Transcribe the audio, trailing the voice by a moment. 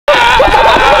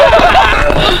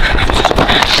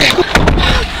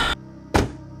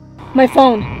My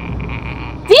phone.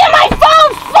 Damn, my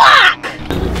phone! Fuck!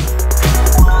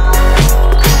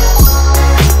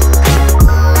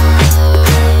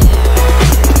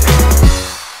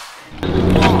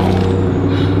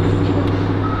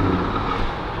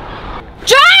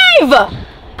 Drive!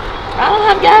 I don't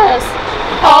have gas.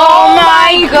 Oh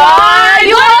my god!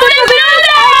 You want to do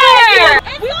there?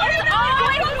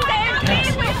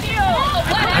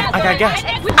 I got gas.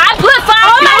 I put $5.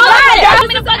 Oh my god! Oh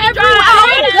my god!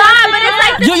 But it's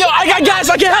like Yo, I got gas.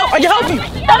 I can help. I can help you.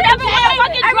 don't ever want to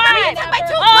fucking drive.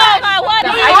 Oh my what?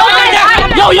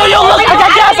 Yo, look, I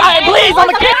got gas. Please, I'm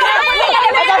a kid.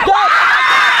 I got gas.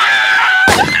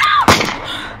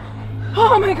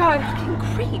 Oh my god! Fucking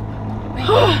creep.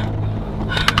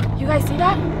 You guys see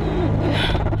that?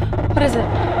 What is it?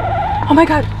 Oh my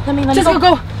god! Let me just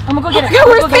go. I'm gonna go get it. Yo,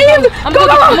 we're saved. I'm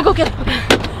gonna go get it.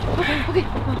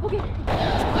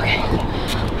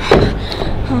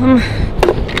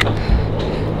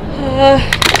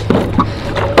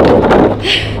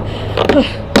 Okay.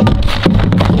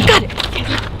 Got it.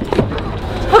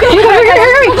 Okay,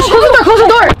 hurry. Close the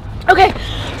door. Okay.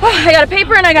 I got a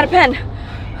paper and I got a pen.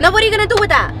 Now what are you gonna do with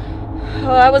that?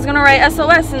 Oh, I was gonna write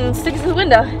SOS and stick it to the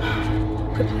window.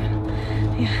 Good plan.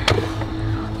 Yeah.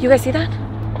 You guys see that?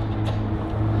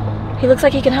 He looks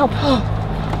like he can help. Oh.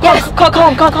 Yes. Call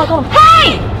him.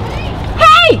 Hey!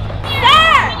 Sir!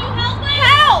 Can you help us?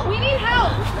 Help! We need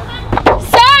help.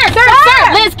 Sir!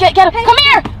 Liz, get him. Come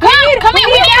here. Come here.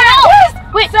 We need your help.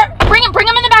 Wait, sir. Bring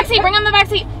him in the back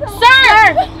seat.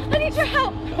 Sir! I need your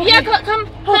help. Yeah, come.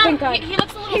 Thank God. He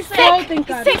looks a little He's sick. sick. Oh, thank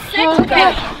God. He's sick.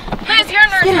 Okay. Liz, you're a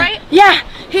nurse, right? Yeah,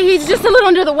 he's just a little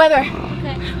under the weather.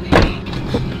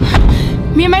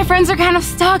 Me and my friends are kind of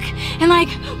stuck, and like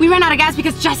we ran out of gas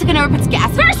because Jessica never puts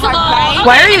gas in her car, right?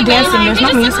 Why are you dancing? There's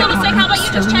no music on. How about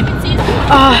you just check and see?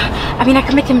 I mean, I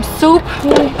can make him soup.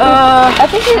 I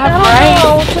think I don't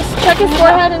know. Just check his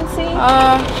forehead and see.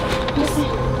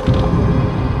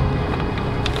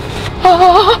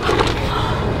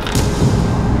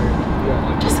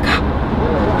 Jessica,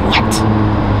 what?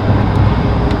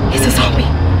 He's a zombie.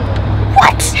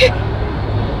 What?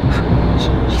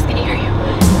 She's gonna hear you.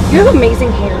 You have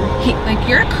amazing hair. Like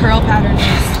your curl pattern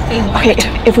is Okay,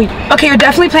 if we. okay, you're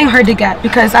definitely playing hard to get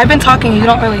because I've been talking and you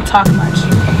don't really talk much.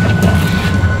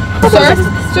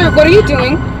 Sir, what are you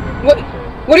doing? What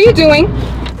are you doing? No!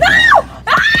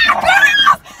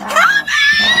 Girls!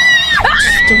 Help me!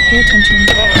 Just don't pay attention.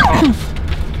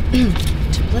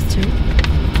 2 plus 2.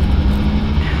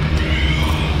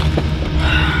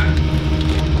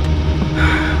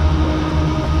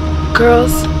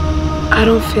 Girls, I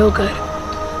don't feel good.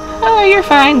 Oh, you're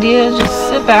fine, Dia. Just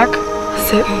sit back.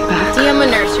 Sit back. Dia, I'm a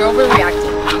nurse. You're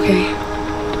overreacting. Okay.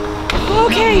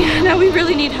 Okay, now we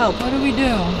really need help. What do we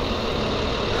do?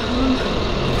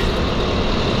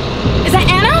 Is that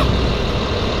Anna?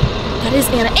 That is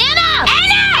Anna. Anna!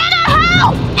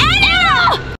 Help! Anna!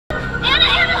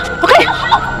 Okay.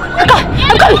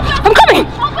 I'm coming.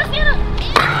 Help us, Anna!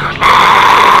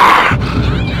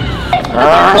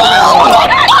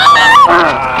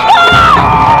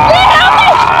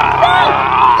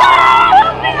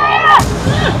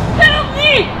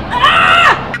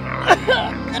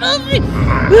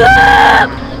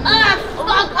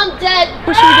 Fuck, I'm dead.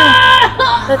 What should we do?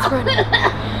 Let's run.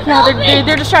 No,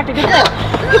 they're distracted. Good.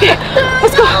 Okay,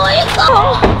 let's go.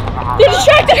 They're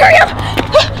distracted. Hurry up.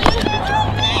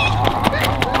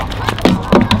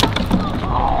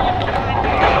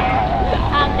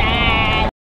 I'm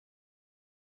dead.